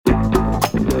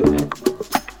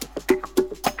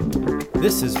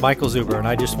This is Michael Zuber, and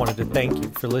I just wanted to thank you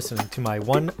for listening to my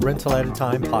One Rental at a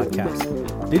Time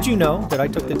podcast. Did you know that I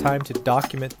took the time to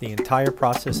document the entire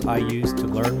process I used to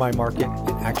learn my market and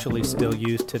actually still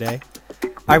use today?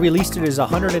 I released it as a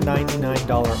 $199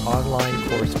 online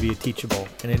course via Teachable,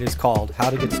 and it is called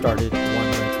How to Get Started One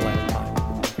Rental at a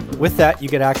Time. With that, you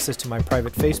get access to my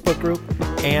private Facebook group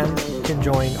and can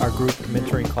join our group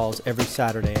mentoring calls every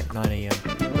Saturday at 9 a.m.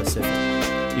 Pacific.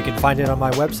 You can find it on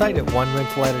my website at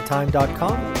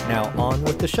onerentalatatime.com. Now on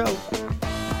with the show.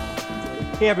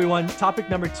 Hey everyone, topic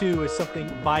number 2 is something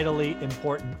vitally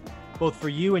important, both for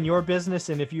you and your business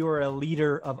and if you are a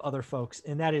leader of other folks.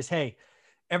 And that is, hey,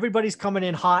 everybody's coming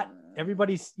in hot.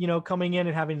 Everybody's, coming in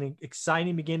and having an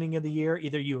exciting beginning of the year.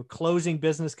 Either you're closing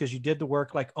business because you did the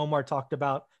work like Omar talked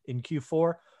about in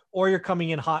Q4, or you're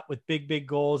coming in hot with big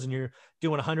goals and you're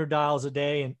doing 100 dials a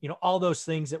day and, all those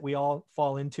things that we all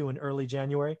fall into in early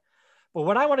January. But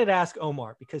what I wanted to ask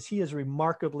Omar, because he is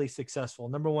remarkably successful,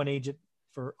 #1 agent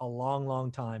for a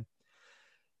long time.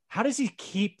 How does he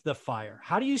keep the fire?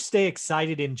 How do you stay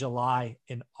excited in July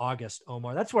and August,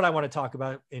 Omar? That's what I want to talk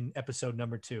about in episode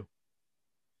number 2.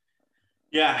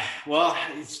 Yeah, well,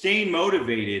 staying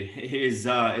motivated is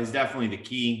definitely the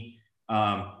key.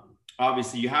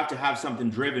 Obviously, you have to have something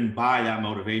driven by that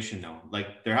motivation, though.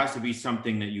 Like there has to be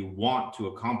something that you want to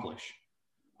accomplish.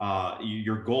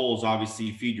 Your goals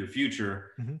obviously feed your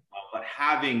future, but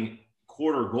having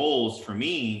quarter goals for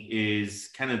me is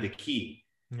kind of the key.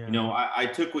 Yeah. I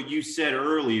took what you said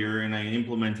earlier and I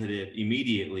implemented it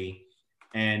immediately.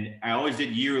 And I always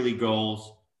did yearly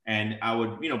goals and I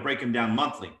would, break them down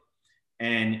monthly.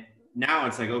 And now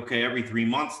it's like, okay, every 3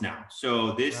 months now.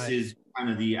 So this is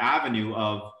kind of the avenue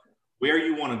of where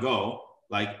you want to go.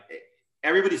 Like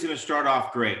everybody's going to start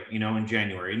off great, in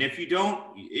January. And if you don't,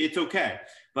 it's okay.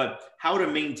 But how to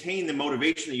maintain the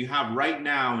motivation that you have right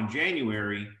now in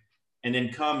January, and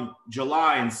then come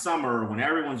July and summer when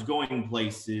everyone's going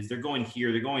places, they're going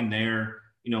here, they're going there,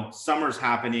 summer's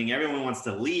happening. Everyone wants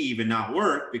to leave and not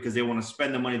work because they want to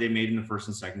spend the money they made in the first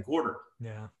and second quarter.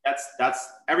 Yeah. That's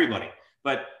everybody.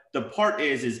 But the part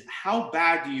is how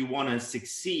bad do you want to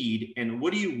succeed and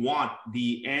what do you want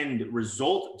the end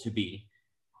result to be?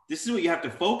 This is what you have to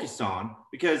focus on,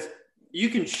 because you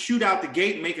can shoot out the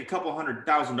gate and make a couple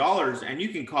 $100,000 and you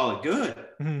can call it good.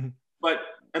 Mm-hmm. But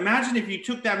imagine if you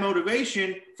took that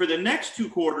motivation for the next 2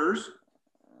 quarters,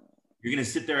 you're going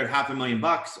to sit there at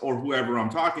 $500,000 or whoever I'm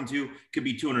talking to. It could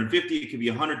be 250, it could be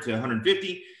 100 to 150,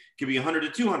 it could be 100 to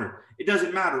 200. It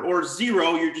doesn't matter. Or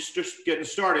 0, you're just getting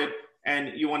started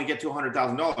and you want to get to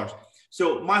 $100,000.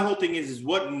 So my whole thing is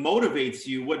what motivates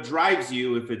you, what drives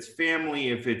you, if it's family,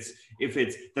 if it's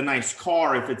the nice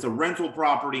car, if it's a rental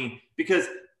property, because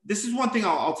this is one thing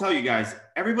I'll tell you guys,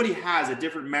 everybody has a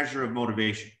different measure of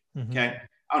motivation, okay,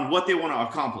 on what they want to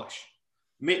accomplish.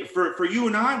 For you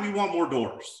and I, we want more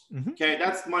doors, okay?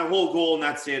 That's my whole goal and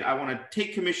that's it. I want to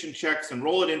take commission checks and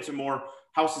roll it into more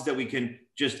houses that we can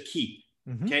just keep.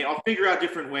 Okay, I'll figure out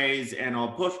different ways and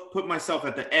I'll put myself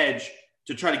at the edge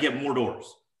to try to get more doors.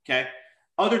 Okay,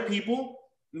 other people,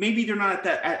 maybe they're not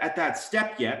at that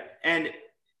step yet, and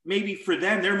maybe for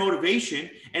them, their motivation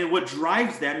and what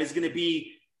drives them is going to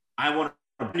be, I want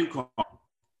a new car,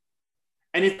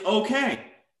 and it's okay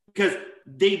because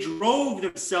they drove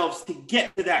themselves to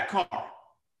get to that car.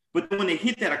 But then when they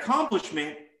hit that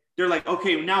accomplishment, they're like,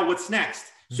 okay, now what's next?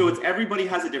 So it's everybody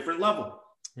has a different level.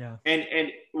 Yeah.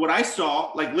 And what I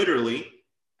saw, like literally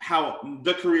how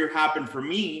the career happened for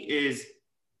me is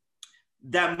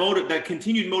that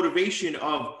continued motivation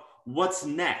of what's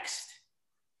next.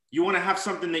 You want to have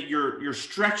something that you're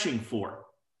stretching for,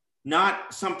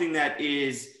 not something that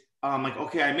is like,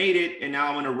 okay, I made it and now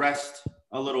I'm going to rest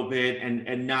a little bit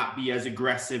and not be as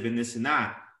aggressive and this and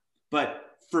that.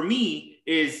 But for me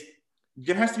is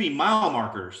there has to be mile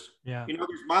markers. Yeah. There's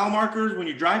mile markers when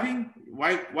you're driving.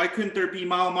 Why couldn't there be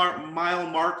mile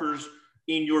markers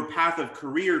in your path of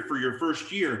career for your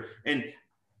first year? And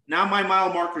now my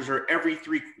mile markers are every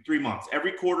three months,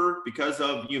 every quarter because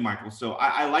of you, Michael. So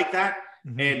I like that.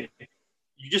 And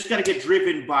you just got to get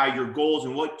driven by your goals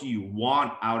and what do you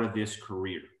want out of this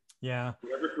career? Yeah.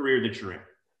 Whatever career that you're in.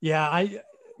 Yeah.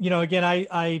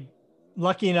 I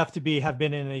lucky enough to have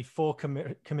been in a full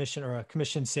commission or a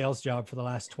commission sales job for the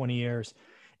last 20 years.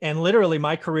 And literally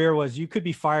my career was, you could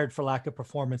be fired for lack of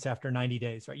performance after 90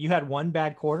 days, right? You had one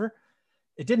bad quarter.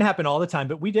 It didn't happen all the time,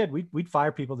 but we'd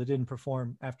fire people that didn't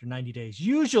perform after 90 days.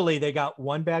 Usually they got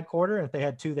one bad quarter. And if they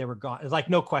had 2, they were gone. It's like,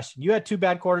 no question. You had 2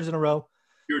 bad quarters in a row.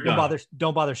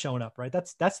 Don't bother showing up, right?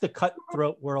 That's the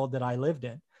cutthroat world that I lived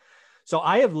in. So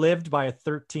I have lived by a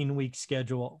 13-week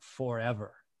schedule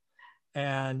forever.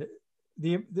 And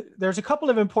there's a couple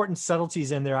of important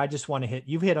subtleties in there. I just want to hit.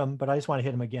 You've hit them, but I just want to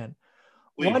hit them again.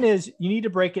 Please. One is you need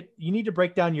to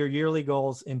break down your yearly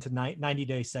goals into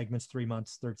 90-day segments, 3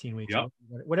 months, 13 weeks, Yep.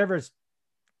 whatever is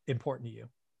important to you.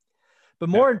 But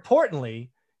more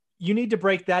importantly, you need to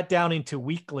break that down into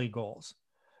weekly goals,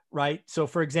 right? So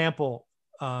for example,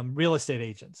 real estate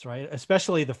agents, right?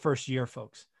 Especially the first year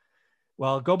folks.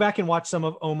 Well, go back and watch some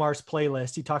of Omar's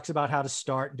playlist. He talks about how to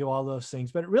start and do all those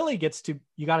things, but it really gets to,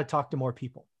 you got to talk to more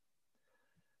people.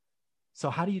 So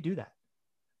how do you do that?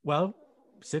 Well,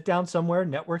 sit down somewhere,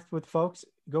 network with folks,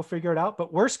 go figure it out.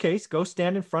 But worst case, go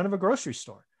stand in front of a grocery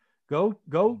store. Go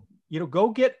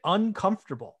get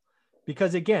uncomfortable.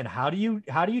 Because again, how do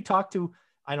you talk to,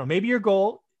 I don't know, maybe your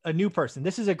goal, a new person.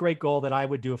 This is a great goal that I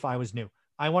would do if I was new.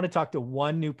 I want to talk to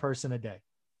one new person a day.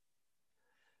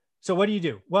 So what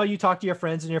do? Well, you talk to your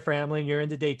friends and your family and you're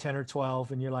into day 10 or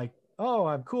 12 and you're like, oh,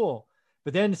 I'm cool.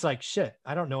 But then it's like, shit,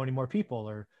 I don't know any more people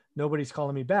or nobody's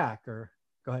calling me back or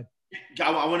go ahead.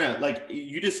 I want to,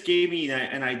 you just gave me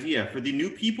an idea for the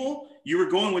new people. You were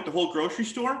going with the whole grocery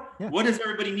store. Yeah. What does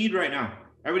everybody need right now?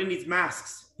 Everybody needs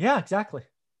masks. Yeah, exactly.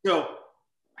 So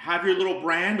have your little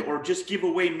brand or just give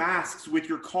away masks with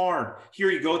your card. Here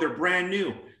you go. They're brand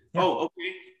new. Yeah. Oh,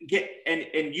 okay.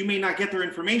 And you may not get their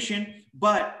information,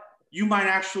 but you might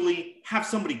actually have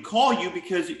somebody call you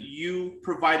because you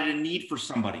provided a need for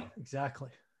somebody. Exactly.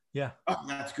 Yeah. Oh,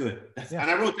 that's good. And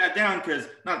I wrote that down because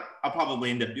I'll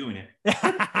probably end up doing it.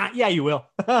 Yeah, you will.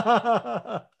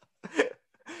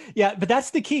 Yeah, but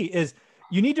that's the key is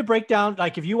you need to break down,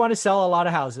 like if you want to sell a lot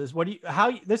of houses,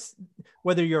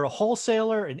 whether you're a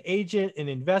wholesaler, an agent, an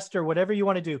investor, whatever you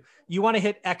want to do, you want to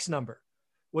hit X number.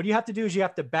 What you have to do is you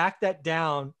have to back that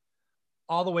down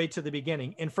all the way to the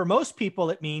beginning. And for most people,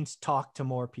 it means talk to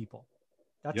more people.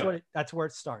 That's where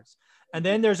it starts. And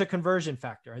then there's a conversion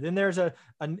factor. And then there's a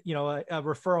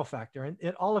referral factor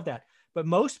and all of that. But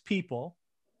most people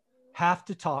have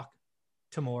to talk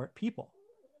to more people.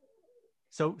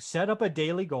 So set up a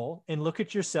daily goal and look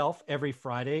at yourself every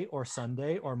Friday or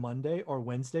Sunday or Monday or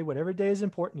Wednesday, whatever day is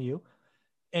important to you,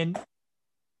 and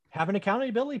have an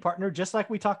accountability partner, just like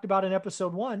we talked about in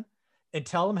episode 1, and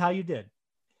tell them how you did.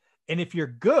 And if you're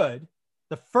good,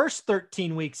 the first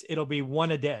 13 weeks, it'll be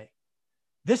one a day.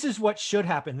 This is what should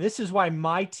happen. This is why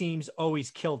my teams always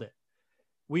killed it.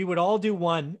 We would all do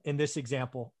one in this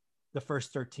example, the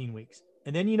first 13 weeks.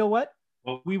 And then you know what?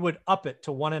 We would up it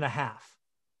to 1.5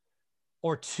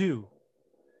 or 2.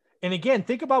 And again,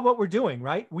 think about what we're doing,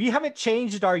 right? We haven't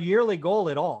changed our yearly goal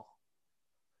at all.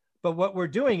 But what we're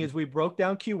doing is we broke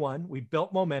down Q1, we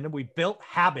built momentum, we built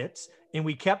habits, and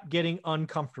we kept getting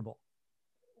uncomfortable.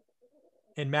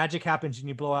 And magic happens when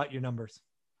you blow out your numbers.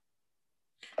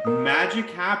 Magic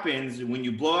happens when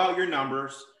you blow out your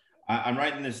numbers. I'm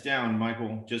writing this down,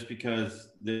 Michael, just because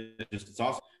it's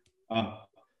awesome.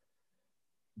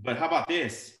 But how about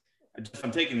this?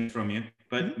 I'm taking this from you.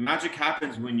 But magic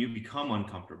happens when you become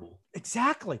uncomfortable.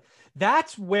 Exactly.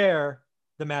 That's where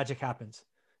the magic happens,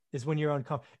 is when you're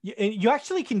uncomfortable. You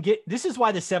actually can get, this is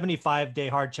why the 75-day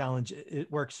hard challenge,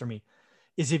 it works for me,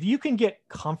 is if you can get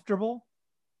comfortable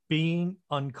being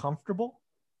uncomfortable,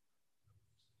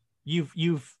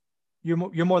 you're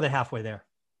more than halfway there.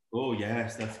 Oh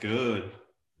yes, that's good.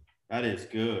 That is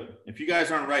good. If you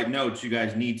guys aren't writing notes, you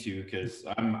guys need to, because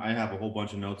I have a whole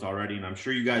bunch of notes already, and I'm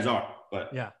sure you guys are.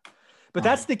 But yeah, but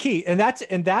that's the key, and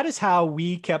that is how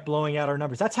we kept blowing out our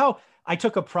numbers. That's how I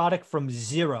took a product from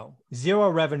zero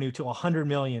revenue to 100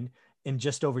 million in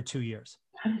just over 2 years.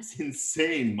 That's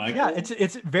insane, Michael. Yeah,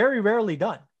 it's very rarely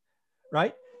done,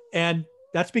 right? And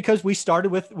that's because we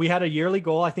had a yearly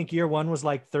goal. I think year 1 was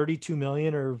like 32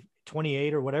 million or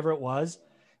 28 or whatever it was.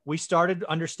 We started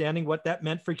understanding what that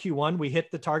meant for Q1. We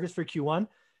hit the targets for Q1.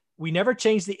 We never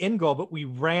changed the end goal, but we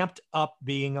ramped up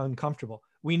being uncomfortable.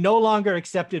 We no longer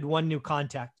accepted one new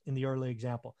contact in the early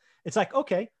example. It's like,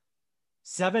 okay,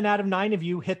 7 out of 9 of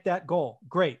you hit that goal.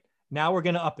 Great. Now we're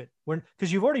going to up it.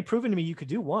 Because you've already proven to me you could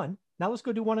do 1. Now let's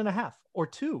go do 1.5 or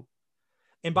 2.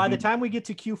 And by the time we get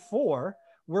to Q4,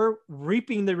 we're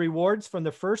reaping the rewards from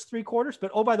the first 3 quarters. But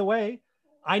oh, by the way,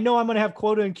 I know I'm going to have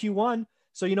quota in Q1.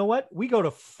 So you know what? We go to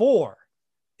 4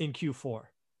 in Q4.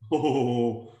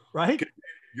 Oh, right.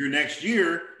 Your next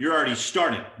year, you're already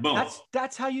starting. Boom.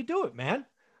 That's how you do it, man.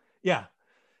 Yeah.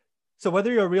 So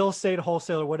whether you're a real estate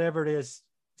wholesaler, whatever it is,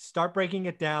 start breaking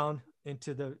it down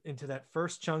into that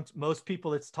first chunk. Most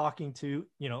people it's talking to,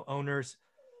 owners,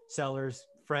 sellers,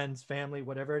 friends, family,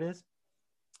 whatever it is.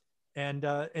 And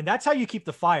that's how you keep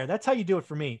the fire. That's how you do it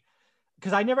for me.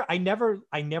 Because I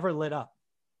never lit up.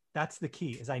 That's the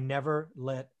key, is I never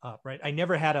let up, right? I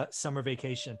never had a summer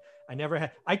vacation.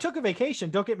 I took a vacation,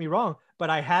 don't get me wrong, but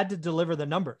I had to deliver the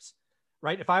numbers,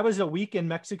 right? If I was a week in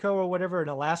Mexico or whatever, an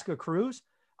Alaska cruise,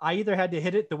 I either had to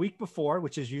hit it the week before,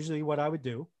 which is usually what I would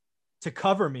do to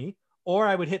cover me, or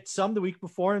I would hit some the week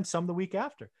before and some the week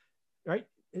after, right?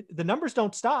 The numbers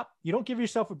don't stop. You don't give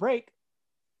yourself a break.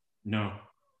 No.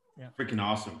 Yeah. Freaking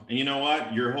awesome. And you know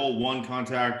what? Your whole 1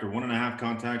 contact or 1.5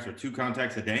 contacts or 2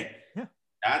 contacts a day. Yeah.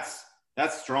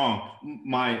 That's strong.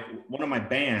 One of my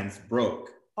bands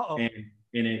broke. Uh-oh.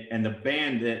 And the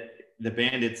band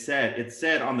it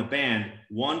said on the band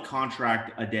 1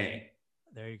 contract a day.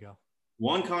 There you go.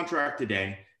 1 contract a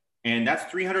day. And that's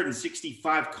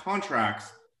 365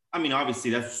 contracts. I mean,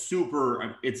 obviously that's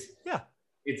super, it's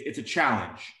a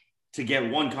challenge to get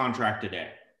 1 contract a day,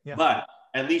 but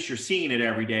at least you're seeing it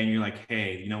every day and you're like,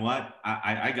 hey, you know what?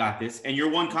 I got this. And your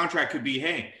 1 contract could be,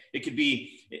 hey, it could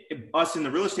be us in the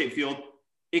real estate field.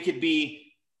 It could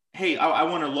be, hey, I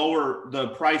want to lower the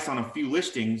price on a few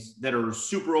listings that are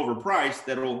super overpriced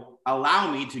that'll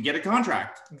allow me to get a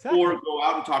contract. Exactly. Or go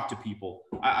out and talk to people.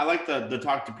 I like the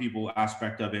talk to people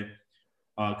aspect of it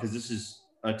because this is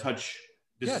a touch.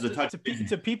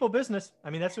 It's a people business. I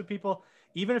mean, that's what people,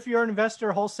 even if you're an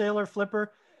investor, wholesaler,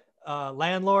 flipper,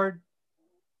 landlord,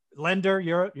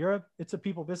 lender, it's a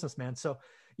people business, man. So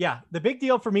yeah, the big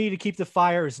deal for me to keep the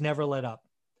fire is never let up.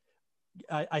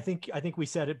 I think we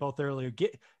said it both earlier.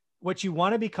 What you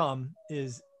want to become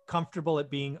is comfortable at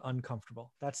being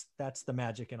uncomfortable. That's the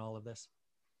magic in all of this.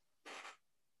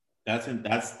 That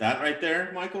right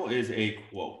there, Michael, is a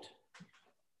quote.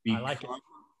 I like it.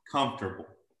 Comfortable.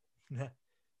 Yep.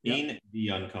 In the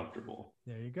uncomfortable.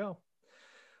 There you go.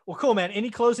 Well, cool, man. Any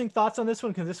closing thoughts on this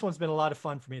one? Because this one's been a lot of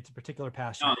fun for me. It's a particular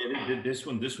passion. No, this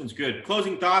one's good.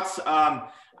 Closing thoughts.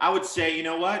 I would say, you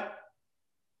know what?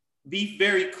 Be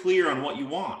very clear on what you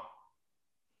want.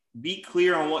 Be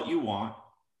clear on what you want.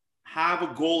 Have a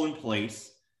goal in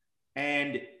place,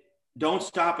 and don't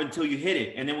stop until you hit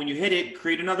it. And then when you hit it,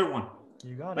 create another one.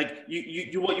 You got it. Like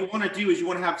you what you want to do is you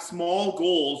want to have small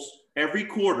goals every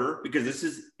quarter, because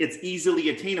it's easily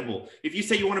attainable. If you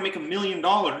say you want to make $1 million,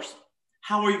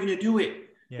 how are you going to do it?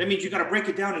 Yeah. That means you got to break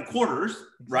it down in quarters,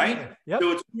 right? Yep.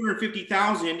 So it's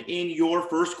 250,000 in your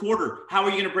first quarter. How are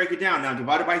you going to break it down? Now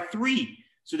divide it by 3.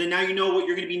 So then now you know what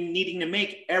you're going to be needing to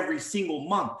make every single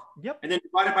month. Yep. And then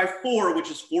divide it by 4, which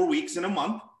is 4 weeks in a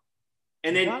month.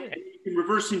 And then you can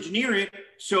reverse engineer it.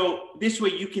 So this way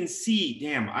you can see,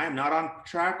 damn, I am not on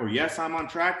track, or yes, I'm on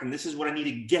track. And this is what I need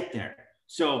to get there.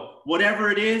 So whatever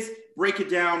it is, break it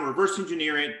down, reverse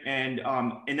engineer it. And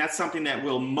that's something that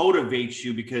will motivate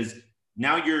you, because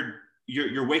now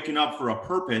you're waking up for a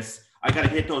purpose. I got to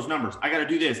hit those numbers. I got to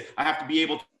do this. I have to be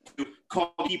able to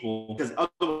call people, because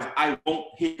otherwise I won't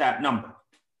hit that number.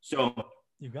 So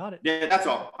you got it. Yeah, that's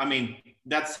all. I mean,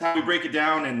 that's how we break it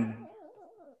down, and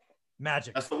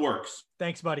magic. That's what works.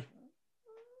 Thanks, buddy.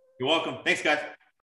 You're welcome. Thanks, guys.